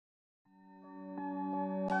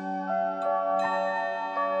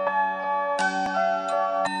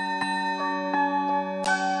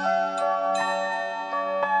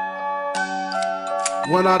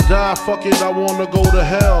When I die, fuck it, I wanna go to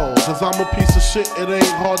hell. Cause I'm a piece of shit, it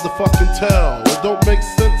ain't hard to fucking tell. It don't make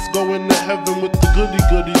sense going to heaven with the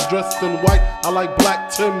goodies dressed in white. I like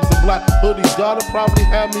black Timbs and black hoodies. Gotta probably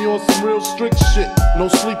have me on some real strict shit. No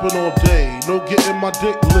sleeping all day, no getting my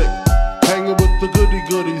dick licked. Hanging with the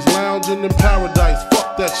goodies, lounging in paradise.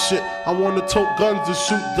 Fuck that shit, I wanna tote guns and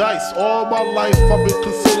shoot dice. All my life I've been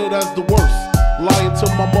considered as the worst. Lying to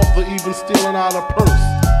my mother, even stealing out her purse.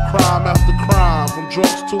 Crime after crime, from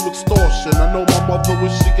drugs to extortion. I know my mother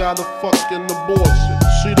wish she got a fucking abortion.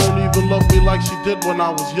 She don't even love me like she did when I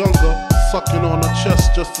was younger. Sucking on her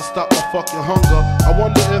chest just to stop my fucking hunger. I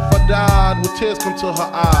wonder if I died, would tears come to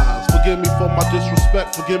her eyes? Forgive me for my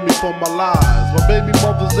disrespect, forgive me for my lies. My baby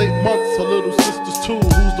mother's 8 months, her little sister's 2.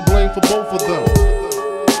 Who's to blame for both of them?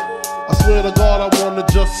 I swear to God, I wanna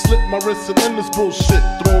just slip my wrist and end this bullshit.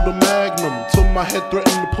 Throw the magnum till my head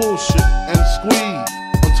threaten to pull shit. And squeeze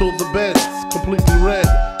until the bed's completely red.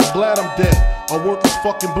 I'm glad I'm dead, I work this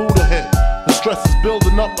fucking Buddha head. The stress is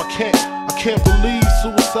building up, I can't believe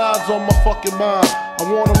suicide's on my fucking mind. I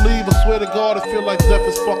wanna leave, I swear to God, I feel like death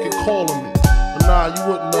is fucking calling me. But nah, you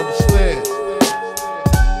wouldn't understand.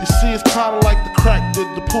 You see, it's kinda like the crack did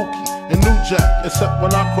the Pookie and New Jack. Except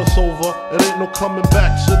when I cross over, it ain't no coming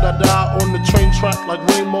back. Should I die on the train track like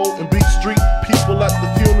Rainbow and Beach Street? People at the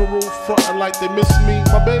funeral frontin' like they miss me.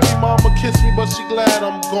 My baby mama kissed me, but she glad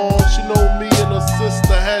I'm gone. She know me and her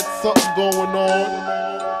sister had something going on.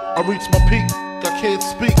 I reached my peak, I can't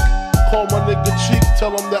speak. Call my nigga cheek,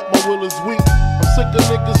 tell him that my will is weak. I'm sick of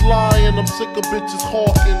niggas lying, I'm sick of bitches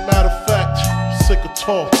hawking. Matter of fact, sick of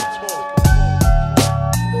talking.